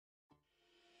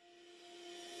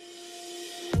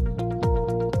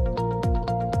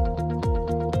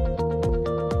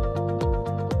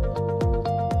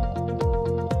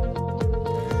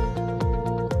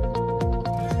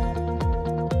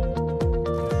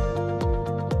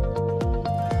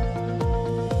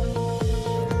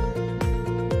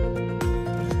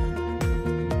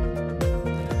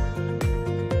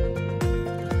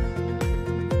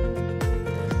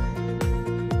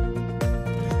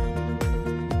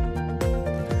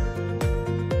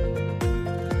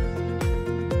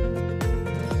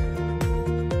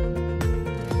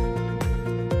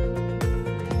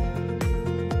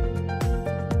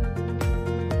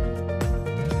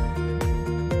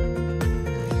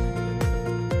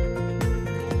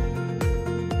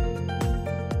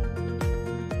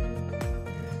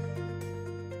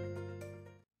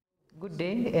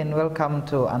day and welcome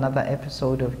to another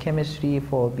episode of Chemistry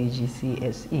for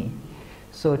BGCSE.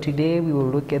 So today we will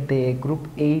look at the group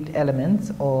 8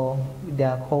 elements, or they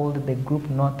are called the group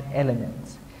naught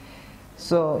elements.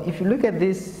 So if you look at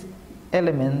these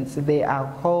elements, they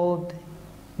are called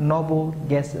noble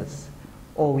gases,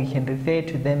 or we can refer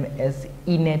to them as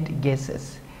inert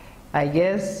gases. I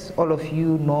guess all of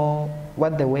you know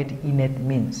what the word inert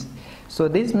means. So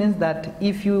this means that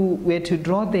if you were to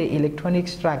draw the electronic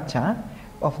structure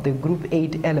of the group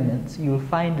 8 elements, you'll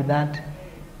find that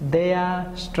their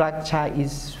structure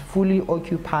is fully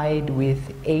occupied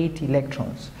with 8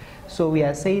 electrons. So we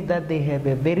are saying that they have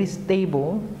a very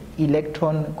stable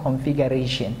electron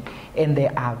configuration and they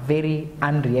are very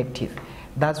unreactive.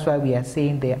 That's why we are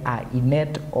saying they are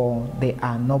inert or they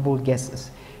are noble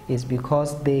gases. It's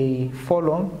because they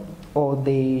follow or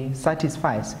they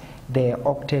satisfy the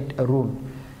octet rule.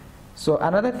 So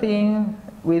another thing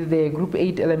with the group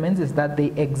 8 elements is that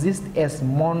they exist as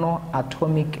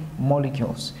monoatomic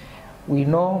molecules. We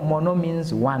know mono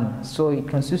means one, so it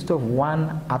consists of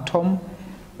one atom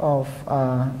of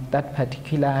that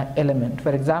particular element.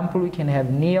 For example, we can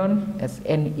have neon as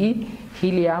Ne,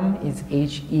 helium is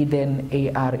He, then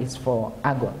Ar is for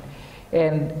argon.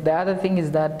 And the other thing is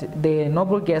that the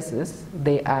noble gases,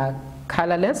 they are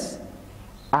colorless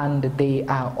and they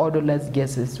are odorless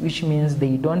gases, which means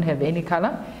they don't have any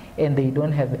color and they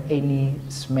don't have any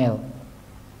smell.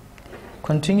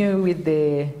 Continue with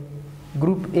the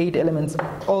group 8 elements.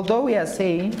 Although we are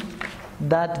saying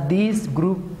that these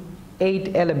group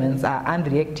 8 elements are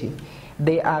unreactive,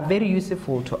 they are very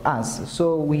useful to us.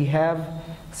 So we have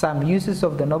some uses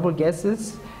of the noble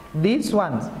gases. These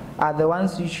ones are the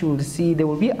ones you should see. They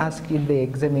will be asked in the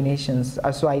examinations.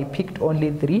 So I picked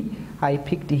only 3. I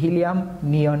picked helium,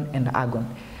 neon, and argon.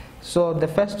 So the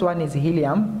first one is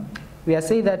helium. We are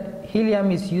saying that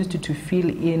helium is used to fill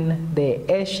in the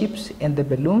airships and the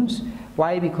balloons.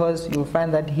 Why? Because you'll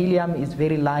find that helium is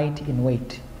very light in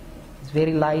weight. It's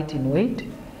very light in weight.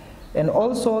 And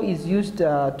also is used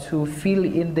to fill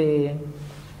in the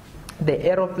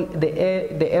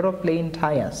aeroplane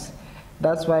tires.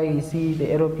 That's why you see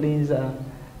the aeroplanes,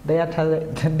 their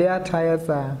tires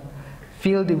are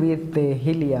filled with the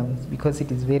helium because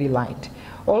it is very light.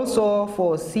 Also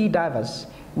for sea divers,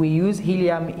 we use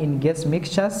helium in gas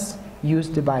mixtures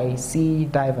used by sea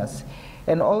divers.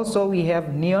 And also we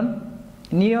have neon.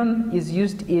 Neon is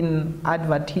used in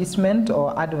advertisement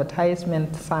or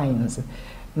advertisement signs.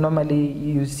 Normally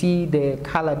you see the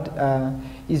colored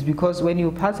is because when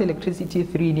you pass electricity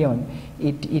through neon,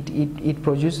 it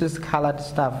produces colored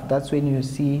stuff. That's when you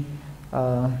see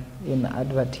in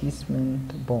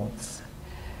advertisement boards.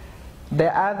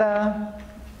 The other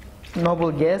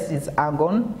noble gas is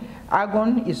argon.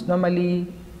 Argon is normally,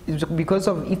 because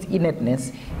of its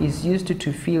inertness, is used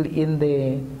to fill in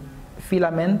the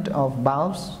filament of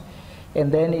bulbs, and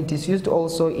then it is used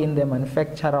also in the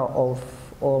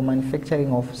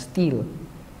manufacturing of steel.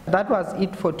 That was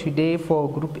it for today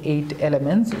for group 8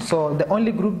 elements. So the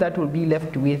only group that will be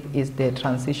left with is the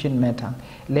transition metal.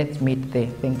 Let's meet there.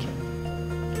 Thank you.